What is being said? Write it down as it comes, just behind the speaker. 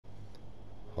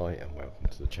Hi and welcome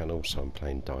to the channel. So I'm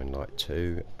playing Dying Light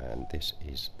 2 and this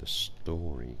is the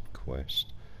story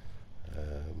quest.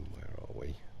 Where are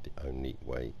we? The only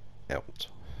way out.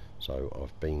 So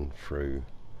I've been through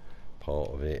part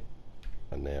of it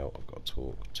and now I've got to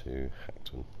talk to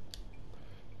Hackton.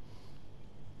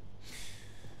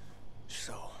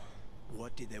 So,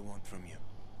 what did they want from you?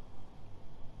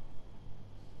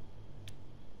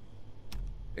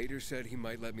 Ader said he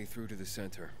might let me through to the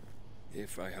center,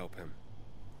 if I help him.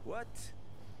 What?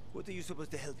 What are you supposed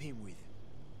to help him with?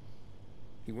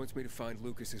 He wants me to find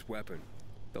Lucas's weapon,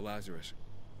 the Lazarus.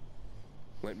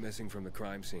 Went missing from the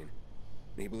crime scene.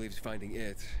 And he believes finding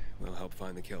it will help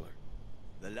find the killer.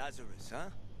 The Lazarus, huh?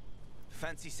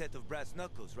 Fancy set of brass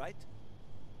knuckles, right?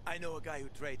 I know a guy who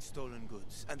trades stolen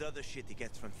goods and other shit he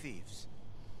gets from thieves.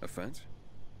 A fence?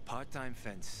 Part-time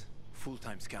fence,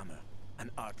 full-time scammer,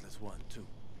 an artless one, too.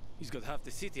 He's got half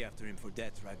the city after him for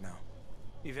debts right now.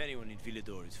 If anyone in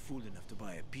Villedor is fool enough to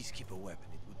buy a peacekeeper weapon,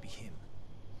 it would be him.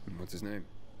 And what's his name?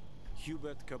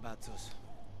 Hubert Kerbatzos,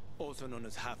 also known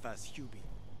as Half-Ass Hubie.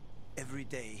 Every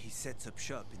day he sets up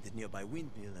shop in the nearby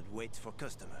windmill and waits for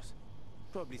customers.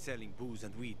 Probably selling booze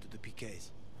and weed to the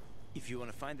PKs. If you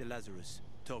want to find the Lazarus,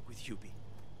 talk with Hubie.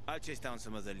 I'll chase down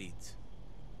some other leads.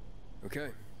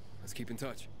 Okay, let's keep in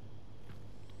touch.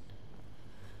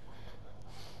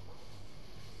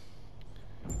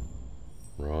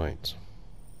 Right.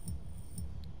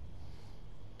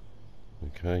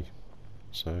 Okay.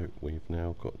 So we've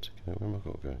now got to go. Where am I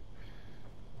got to go?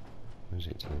 Where's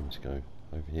it telling me to go?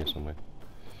 Over here somewhere.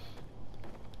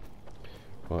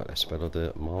 Right, let's follow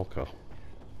the marker.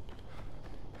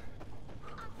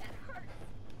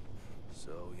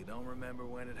 So, you don't remember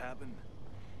when it happened?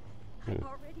 I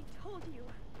already told you.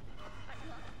 I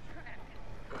lost track.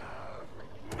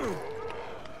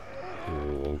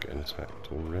 Oh, I'm getting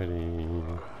attacked already.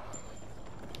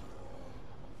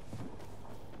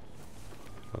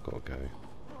 I've got to go.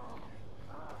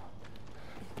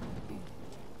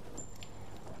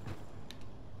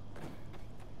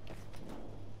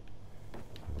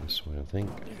 This way, I think.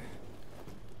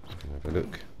 Just gonna have a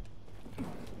look.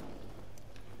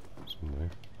 Somewhere.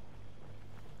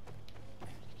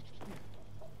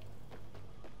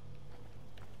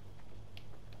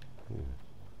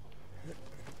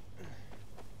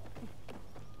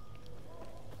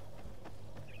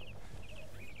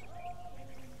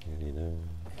 Nearly there.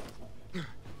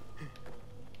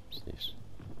 What's this?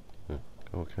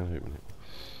 Oh, I can't open it.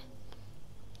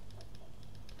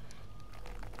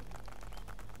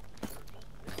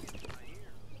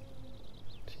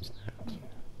 What is that?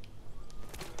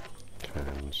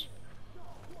 Cans.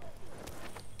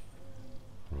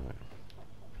 Right.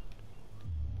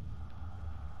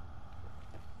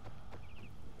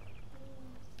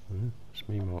 It's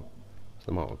me, Mark. Is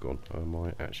the marker gone? Or am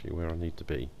I actually where I need to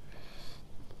be?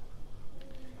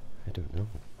 I don't know.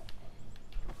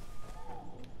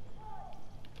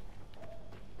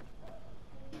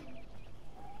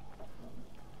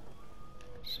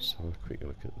 Let's just have a quick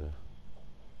look at the...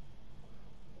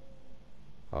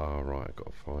 Ah, right, I've got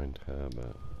to find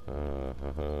Herbert.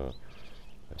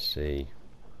 Let's see.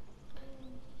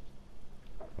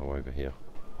 Oh, over here.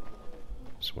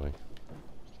 This way.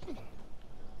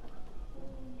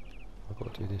 I've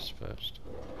got to do this first.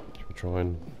 Should we try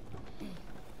and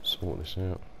sort this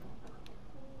out?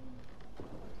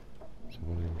 Is there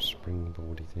one of them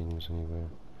springboardy things anywhere?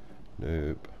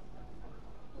 Nope.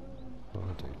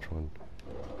 What do I do? Try and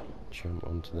jump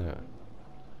onto that.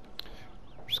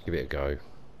 Just give it a go.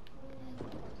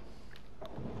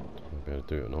 Don't know if I'll be able to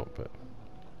do it or not, but...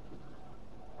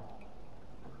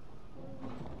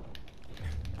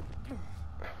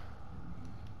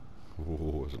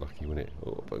 Oh, it was lucky, wasn't it?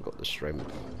 Oh, I got the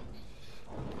strength.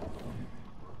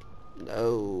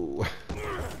 No!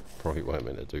 Probably weren't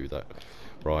meant to do that.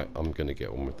 Right, I'm going to get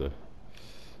on with the...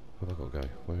 Where have I got to go?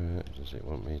 Where does it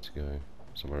want me to go?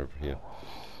 Somewhere over here.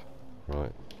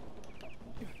 Right.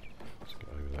 Let's go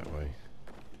over that way.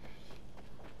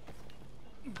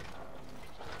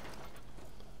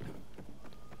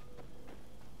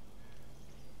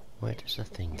 Why does the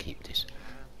thing keep this?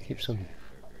 Keeps on...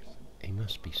 He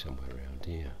must be somewhere around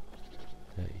here.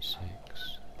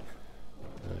 36.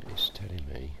 It's telling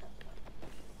me.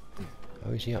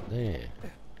 Oh, is he up there?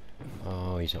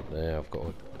 Oh, he's up there. I've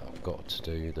got to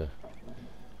do the...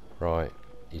 Right,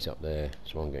 he's up there.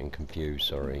 So I'm getting confused,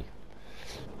 sorry.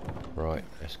 Right,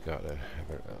 let's go to have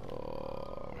a...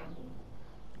 Oh.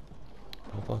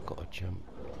 Have I got to jump?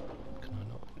 Can I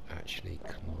not actually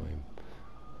climb?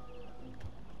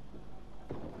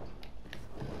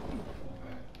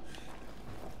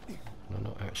 Can I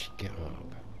not actually get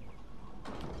up?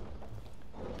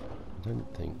 I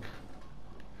don't think.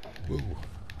 Ooh.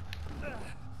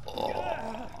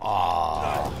 Oh.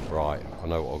 Ah, right. I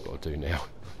know what I've got to do now.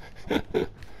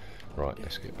 Right,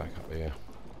 let's get back up here.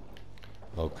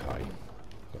 Okay.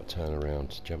 Got to turn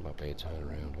around, jump up here, turn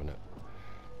around, won't it?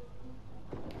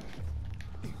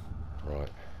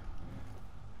 Right.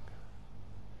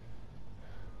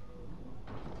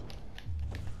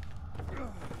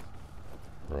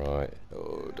 Right.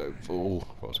 Oh, don't fall.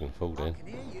 I was going to fall I then. can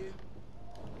hear you.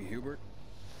 You Hubert?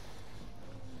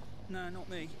 No, not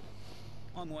me.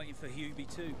 I'm waiting for Hubie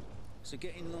too. So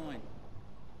get in line.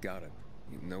 Got it.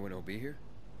 No one will be here?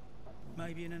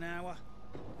 Maybe in an hour,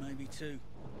 maybe two.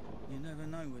 You never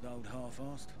know with old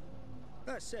half-assed.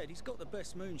 That said, he's got the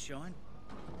best moonshine.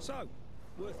 So,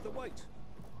 worth the wait.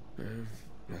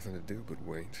 Nothing to do but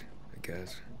wait, I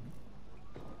guess.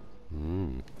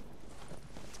 Hmm.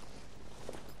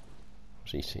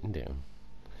 Was he sitting down?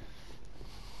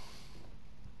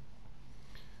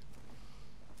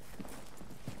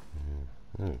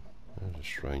 Yeah. Oh, that was a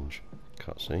strange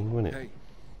cutscene, wasn't it? Hey,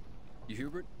 you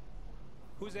Hubert?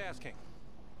 Who's asking?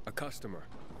 A customer.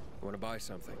 I want to buy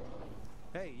something.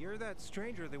 Hey, you're that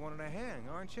stranger they wanted to hang,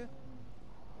 aren't you?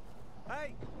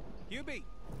 Hey, Hubie,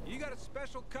 you got a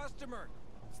special customer.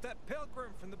 It's that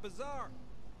pilgrim from the bazaar.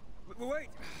 Wait!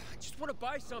 I just want to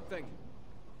buy something!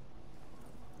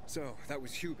 So, that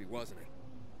was Hubie, wasn't it?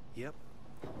 Yep.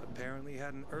 Apparently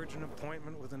had an urgent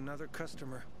appointment with another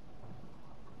customer.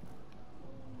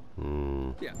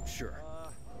 Hmm. Yeah, sure.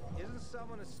 Isn't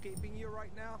someone escaping you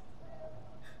right now?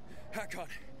 Hakon!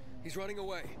 He's running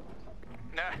away.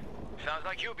 Nah, sounds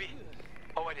like Hubie.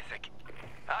 Oh, wait a sec.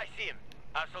 I see him.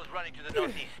 Arso's running to the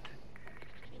northeast.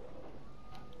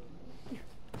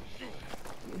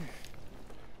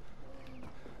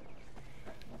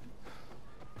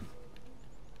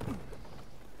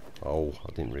 Oh,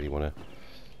 I didn't really want to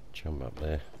jump up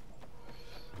there.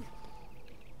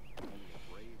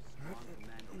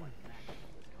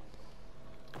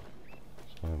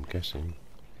 So I'm guessing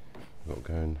I've got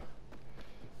to go and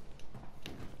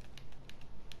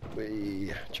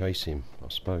chase him, I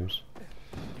suppose.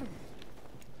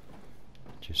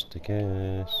 Just a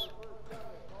guess.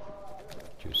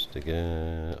 Just a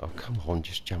guess. Oh, come on,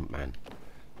 just jump, man.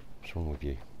 What's wrong with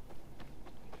you?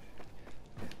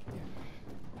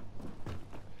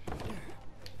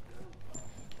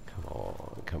 Come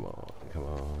on, come on, come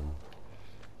on.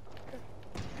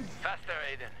 Faster,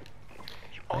 Aiden.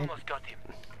 You almost got him.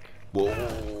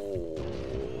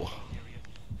 Whoa!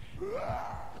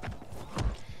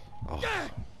 Oh.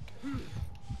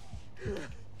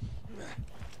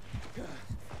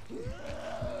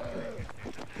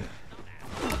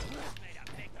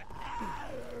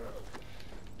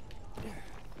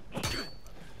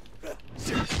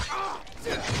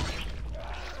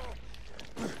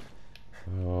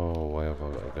 Oh, where have I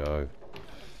got to go?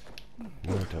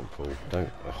 No, don't fall. Don't.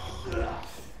 Oh.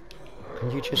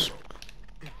 Can you just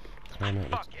climb out?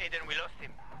 Fuck, Aiden, we lost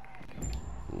him.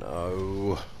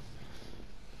 No.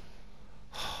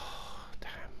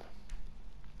 Damn.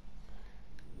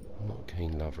 I'm not a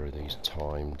keen lover of these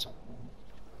timed.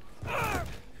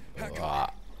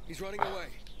 Hakon! He's running away.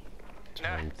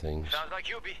 Timed things. Sounds like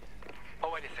Hubie.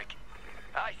 Oh, wait a sec.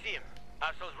 I see him.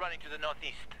 Arso's running to the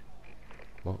northeast.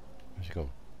 What? Where's he gone?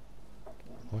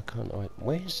 Why can't I?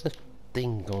 Where's the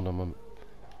thing gone? I'm.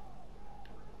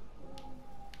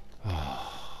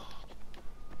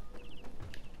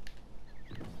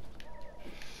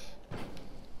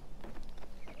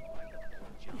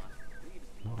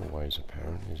 Not always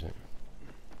apparent, is it?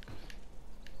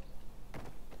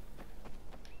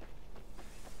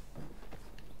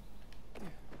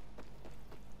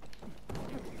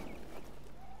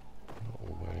 Not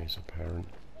always apparent.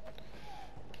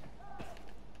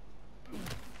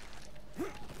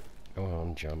 Go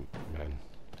on, jump, man.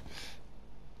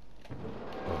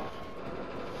 Oh.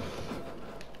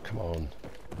 Come on.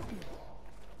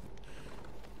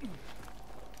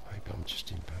 Maybe I'm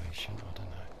just impatient, I don't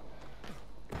know.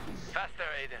 Faster,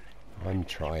 Aiden. I'm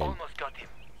trying. Almost got him.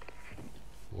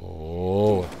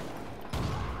 Whoa.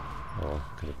 Oh,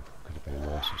 could have been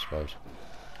worse, I suppose.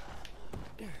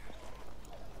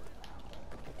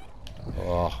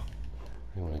 Oh,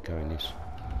 you want to go in this?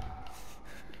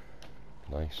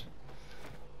 Nice.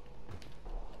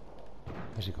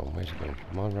 Where's he gone? Where's he gone?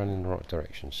 Am I running in the right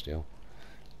direction still?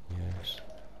 Yes.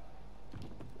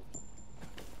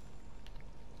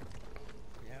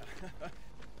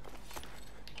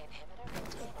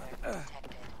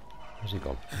 Where's he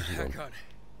gone? Where's he gone? Hakon!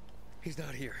 He's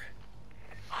not here.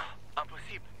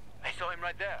 Impossible. I saw him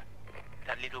right there.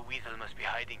 That little weasel must be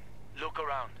hiding. Look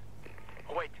around.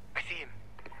 Oh, wait. I see him.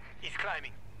 He's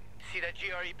climbing. see that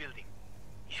GRE building.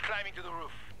 He's climbing to the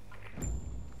roof.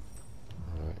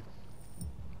 Right.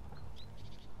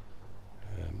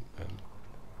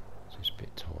 Is this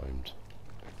bit timed?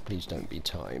 Please don't be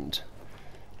timed.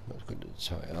 Not good at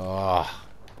time. Ah!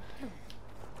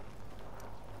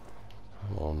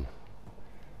 Come on.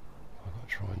 I've got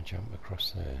to try and jump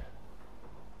across there.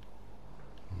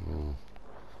 I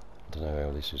don't know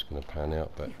how this is going to pan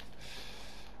out, but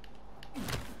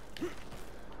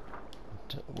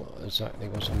what exactly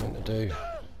was I meant to do?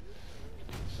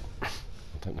 I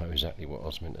don't know exactly what I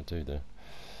was meant to do there.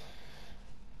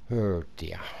 Oh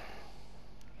dear.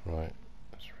 Right,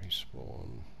 let's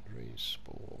respawn.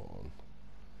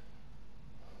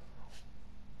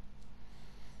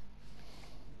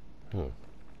 Huh.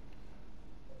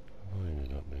 I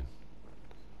ended up then.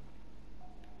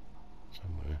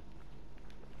 Somewhere.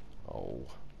 Oh.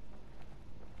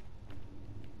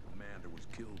 Commander was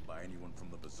killed by anyone from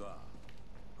the bazaar.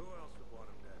 Who else would want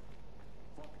him dead?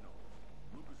 Fuck knows.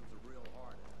 Lucas was a real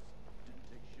hard ass. Didn't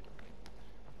take shit from me.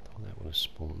 Thought that would have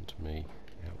spawned me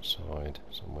outside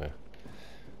somewhere.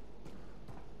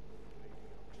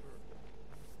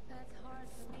 That's hard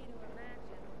for me to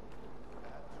imagine.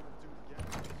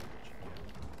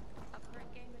 A quick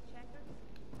game of checkers?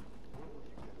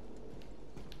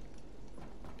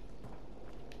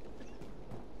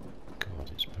 God,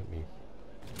 it's put me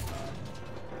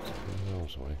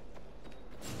miles away.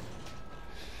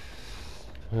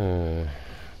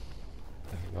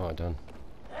 Right, done.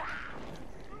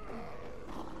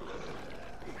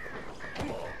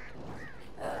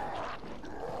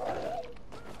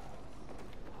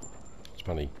 It's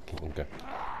funny, keep on going,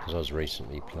 because I was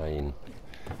recently playing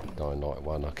Dying Light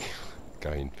 1, I kept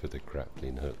going for the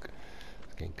grappling hook, I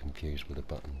was getting confused with the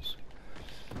buttons.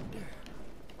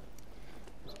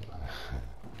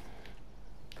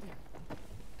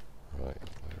 Right,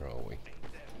 where are we?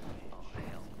 Oh,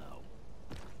 hell no.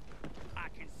 I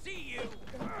can see you!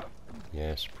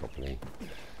 Yes, probably.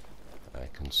 I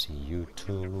can see you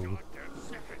too.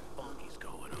 Funky's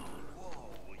going on. Whoa,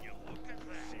 will you look at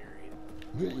that?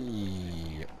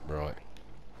 Whee! Right.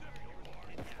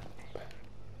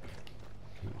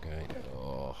 Keep going.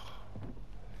 Oh.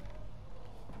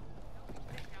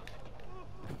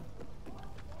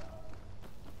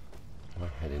 Am I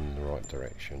heading in the right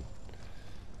direction?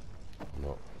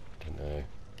 Not. Don't know.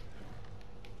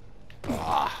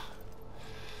 Ah!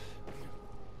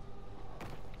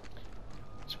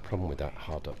 It's a problem with that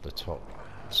HUD up the top.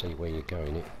 See where you're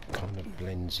going. It kind of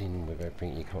blends in with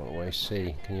everything. You can't always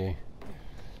see, can you?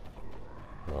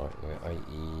 Right, we're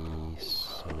 80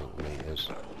 something meters.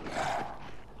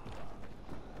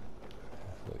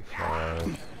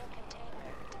 45.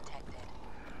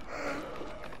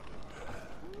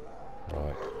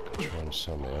 Right, gotta try and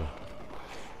somehow.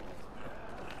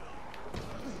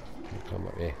 Can you climb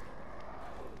up here?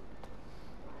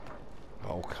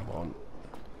 Oh, come on.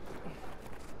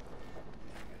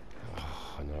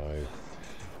 Oh, no.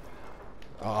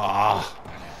 Ah!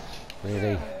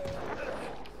 Really?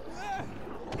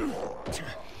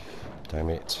 Damn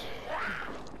it.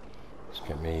 Let's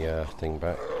get me thing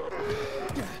back.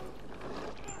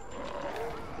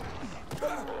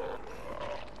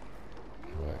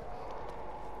 Right.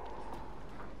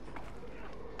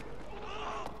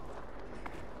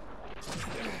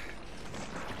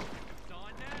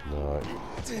 No.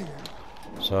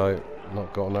 So,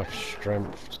 not got enough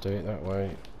strength to do it that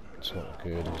way. It's not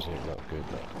good, is it? Not good,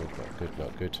 not good, not good,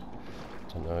 not good.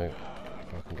 Don't know if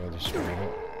I can go this way or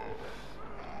not.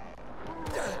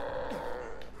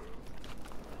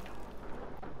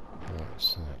 Right,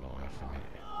 so that life a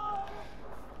minute.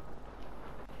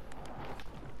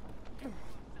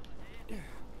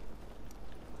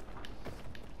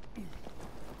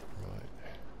 Right.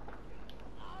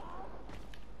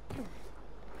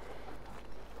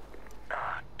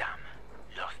 Ah, damn.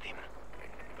 Lost him.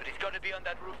 But he's gonna be on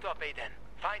that rooftop, Aiden.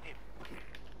 Find him.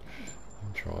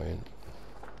 I'm trying.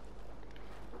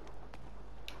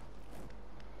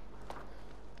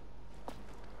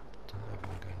 Don't know if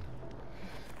I'm going.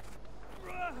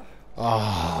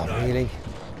 Ah, really?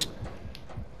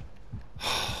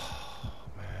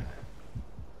 Man.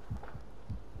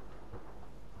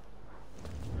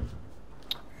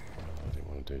 I didn't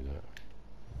want to do that.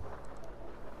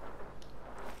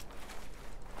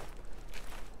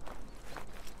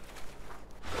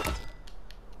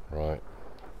 Right.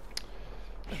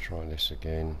 Let's try this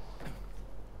again.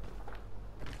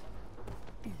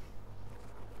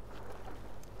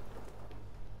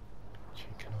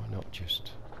 Can I not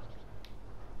just...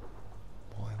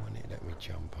 Why won't it let me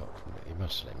jump up from there? It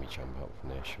must let me jump up from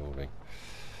there, surely.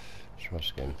 Let's try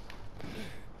this again.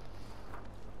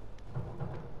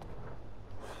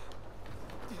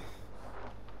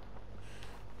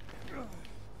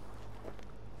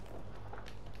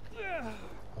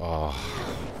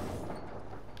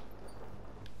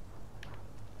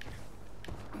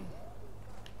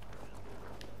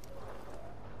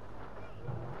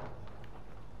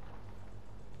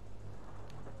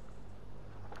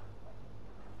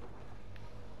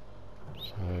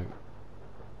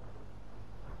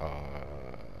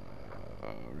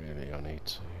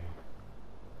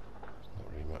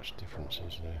 much difference,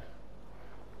 is there?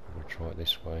 I'm going to try it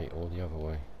this way or the other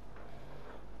way.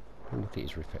 And look at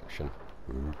his reflection.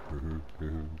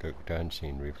 Go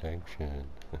dancing reflection.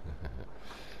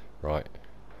 Right.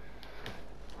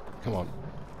 Come on.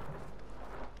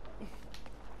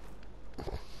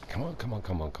 Come on, come on,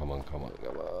 come on, come on, come on,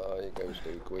 come on. It goes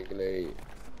too quickly.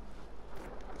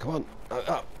 Come on.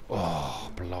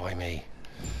 Oh, blimey.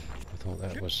 I thought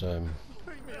that was, Leave me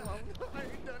alone. I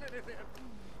ain't done anything.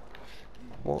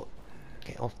 What?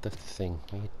 Get off the thing.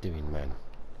 What are you doing, man?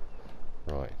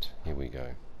 Right, here we go.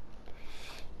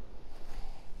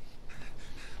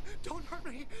 Don't hurt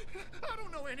me. I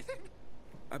don't know anything.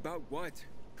 About what?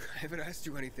 I haven't asked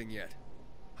you anything yet.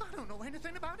 I don't know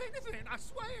anything about anything, I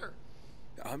swear.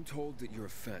 I'm told that you're a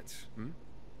fence,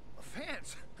 A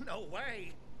fence? No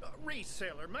way. A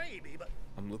reseller, maybe, but...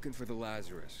 I'm looking for the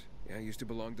Lazarus. Yeah, used to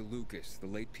belong to Lucas, the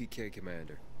late PK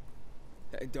commander.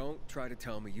 And don't try to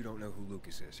tell me you don't know who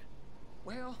Lucas is.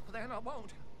 Well, then I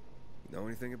won't. You know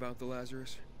anything about the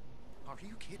Lazarus? Are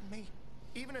you kidding me?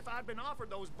 Even if I'd been offered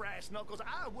those brass knuckles,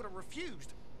 I would have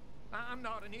refused. I'm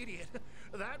not an idiot.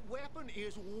 That weapon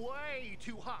is way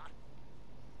too hot.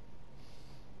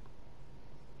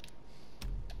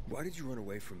 Why did you run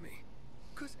away from me?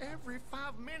 'Cause every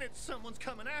 5 minutes someone's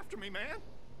coming after me, man.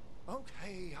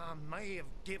 Okay, I may have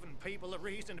given people a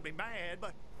reason to be mad,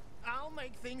 but I'll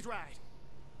make things right.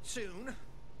 Soon.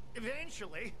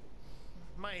 Eventually.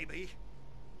 Maybe.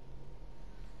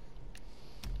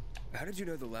 How did you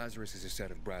know the Lazarus is a set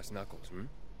of brass knuckles,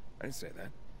 I didn't say that.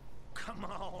 Come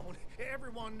on.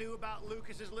 Everyone knew about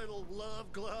Lucas's little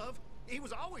love glove. He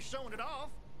was always showing it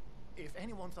off. If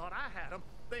anyone thought I had him,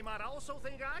 they might also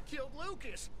think I killed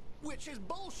Lucas, which is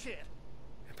bullshit.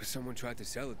 But someone tried to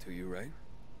sell it to you, right?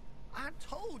 I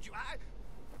told you,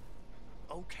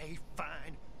 Okay,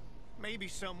 fine. Maybe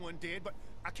someone did, but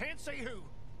I can't say who.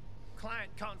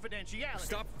 Client confidentiality.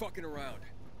 Stop fucking around.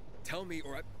 Tell me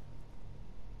or I...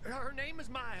 Her name is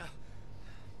Maya.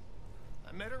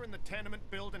 I met her in the tenement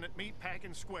building at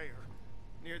Meatpacking Square,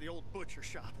 near the old butcher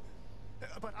shop.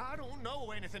 But I don't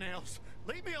know anything else.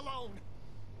 Leave me alone.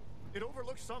 It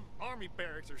overlooks some army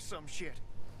barracks or some shit.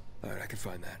 Alright, I can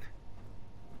find that.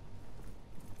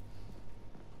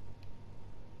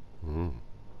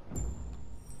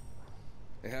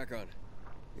 Hey, Hakon.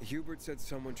 Hubert said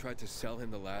someone tried to sell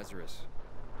him the Lazarus.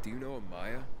 Do you know a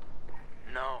Maya?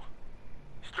 No.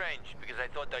 Strange, because I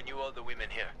thought I knew all the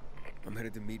women here. I'm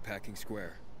headed to Meatpacking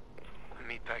Square.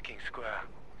 Meatpacking Square.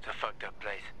 It's a fucked up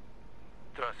place.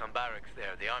 There are some barracks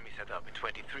there the army set up in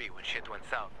 23 when shit went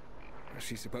south.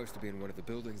 She's supposed to be in one of the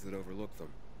buildings that overlook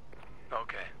them.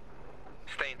 Okay.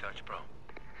 Stay in touch, bro.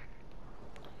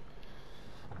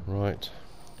 Right.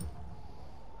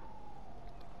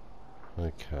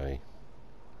 Okay.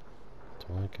 Do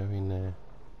I go in there?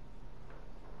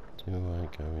 Do I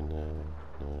go in there?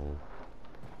 No.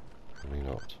 Probably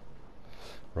not.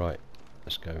 Right.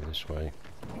 Let's go this way.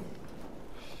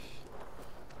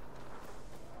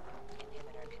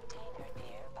 Inhibitor container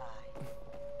nearby.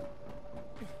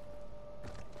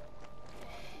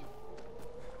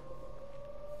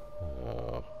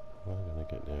 Oh, how am I going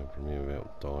to get down from here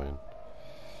without dying?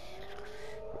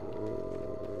 I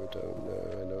don't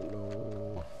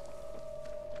know.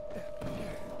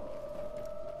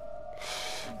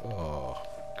 Oh,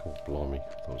 God blimey. I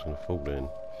thought I was going to fall in.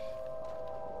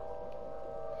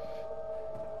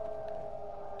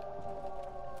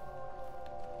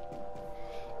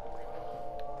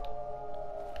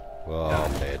 Oh,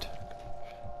 I'm dead.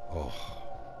 Oh.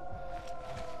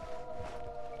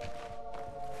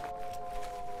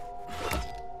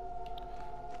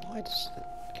 Why does it...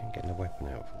 I can't get the weapon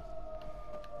out of him.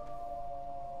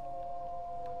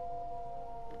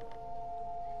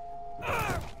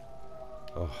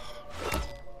 Oh.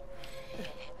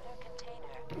 Inhibitor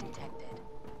container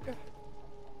detected.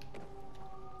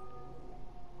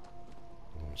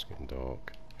 Oh, it's getting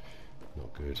dark.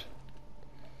 Not good.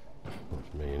 Not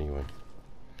for me anyway.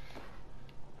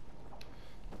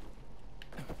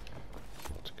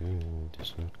 Not good,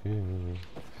 it's not good.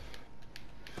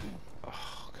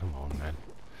 Oh, come on, man.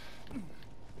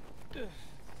 It's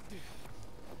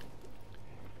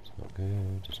not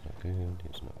good, it's not good,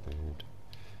 it's not good.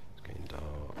 It's getting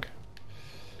dark.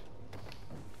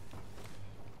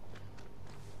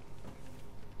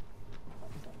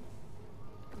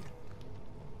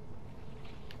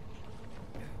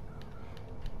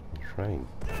 Train.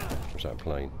 Was that a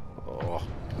plane? Oh.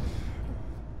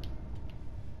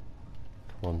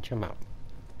 Come on, jump up.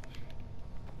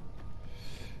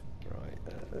 Right.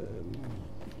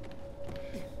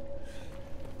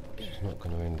 It's not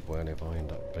going to end well if I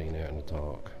end up being out in the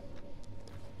dark.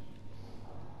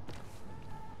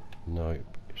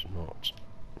 Nope, it's not.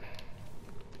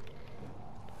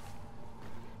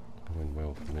 Going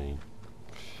well for me.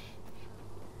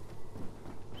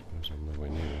 Suppose I'm nowhere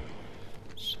near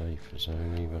a safe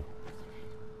zone either.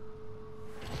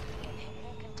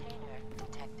 Hidden container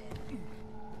detected.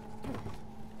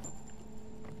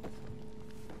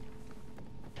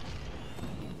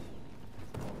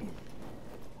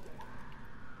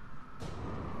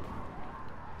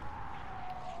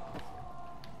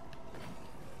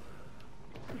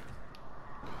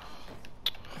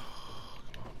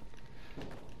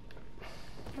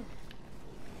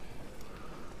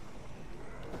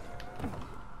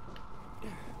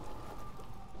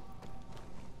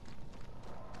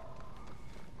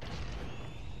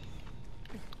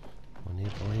 Am I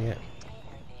nearby yet?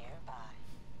 Container nearby.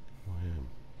 I am.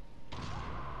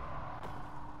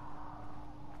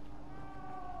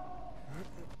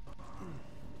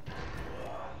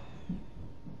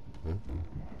 Huh?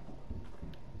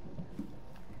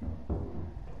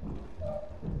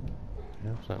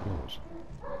 How's that noise?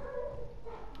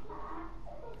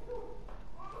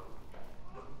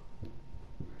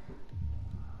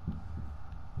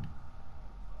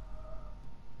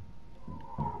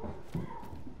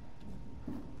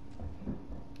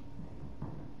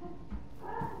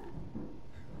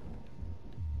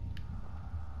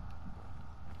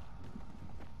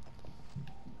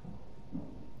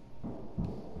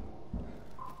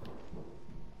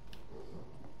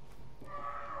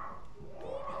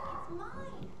 It's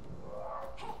mine.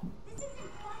 Hey, this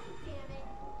isn't funny, damn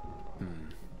it.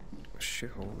 A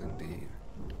shithole indeed.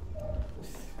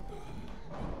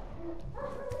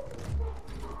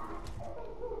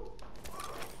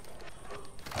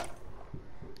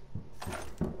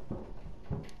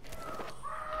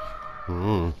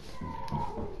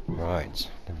 Right,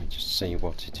 let me just see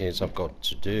what it is I've got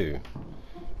to do.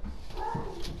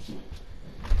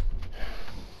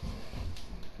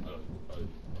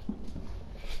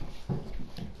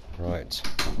 Right,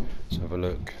 let's have a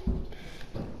look.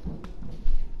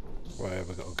 Where have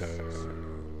I got to go?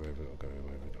 Where have I got to go?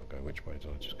 Where have I got to go? Which way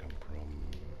did I just come from?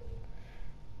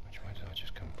 Which way did I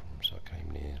just come from? So I came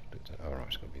near. Oh right,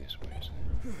 it's got to be this way, isn't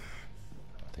it?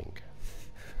 I think.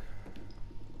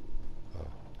 Oh.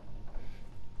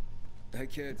 Hey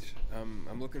kids,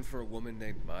 I'm looking for a woman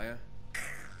named Maya.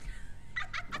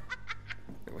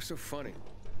 It was so funny.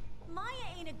 Maya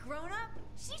ain't a grown-up.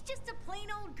 She's just a plain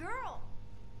old girl.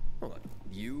 Hold on,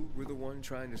 you were the one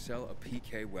trying to sell a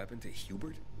PK weapon to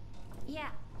Hubert? Yeah,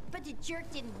 but the jerk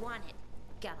didn't want it.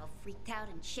 Got all freaked out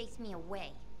and chased me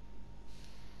away.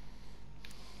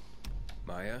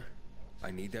 Maya,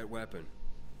 I need that weapon.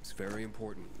 It's very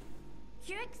important.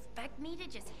 You expect me to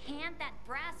just hand that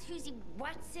brass whoozy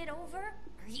what's it over?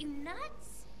 Are you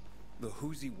nuts? The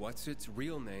Whoozy Whatsit's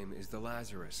real name is the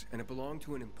Lazarus, and it belonged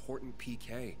to an important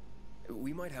PK.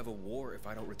 We might have a war if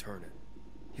I don't return it.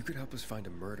 You could help us find a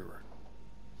murderer.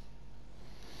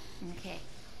 Okay,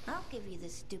 I'll give you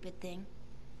this stupid thing.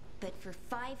 But for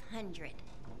 500.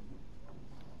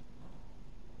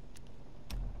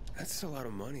 That's a lot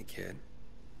of money, kid.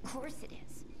 Of course it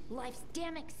is. Life's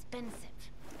damn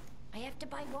expensive. I have to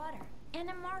buy water and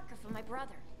a marker for my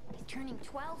brother. He's turning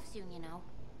 12 soon, you know.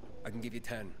 I can give you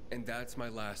 10, and that's my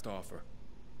last offer.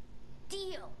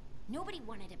 Deal! Nobody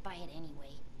wanted to buy it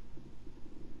anyway.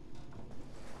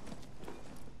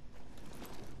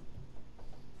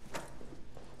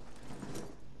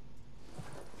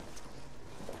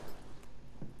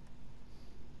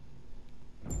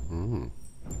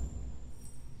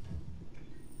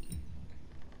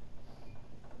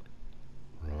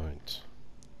 Right.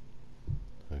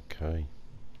 Okay.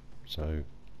 So,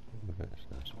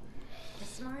 The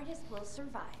smartest will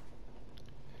survive.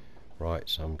 right,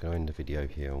 so I'm going to video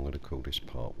here. I'm going to call this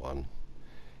part 1.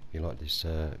 If you like this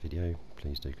video,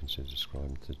 please do consider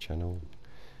subscribing to the channel.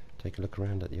 Take a look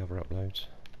around at the other uploads.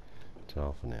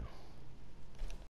 Ta-ra for now.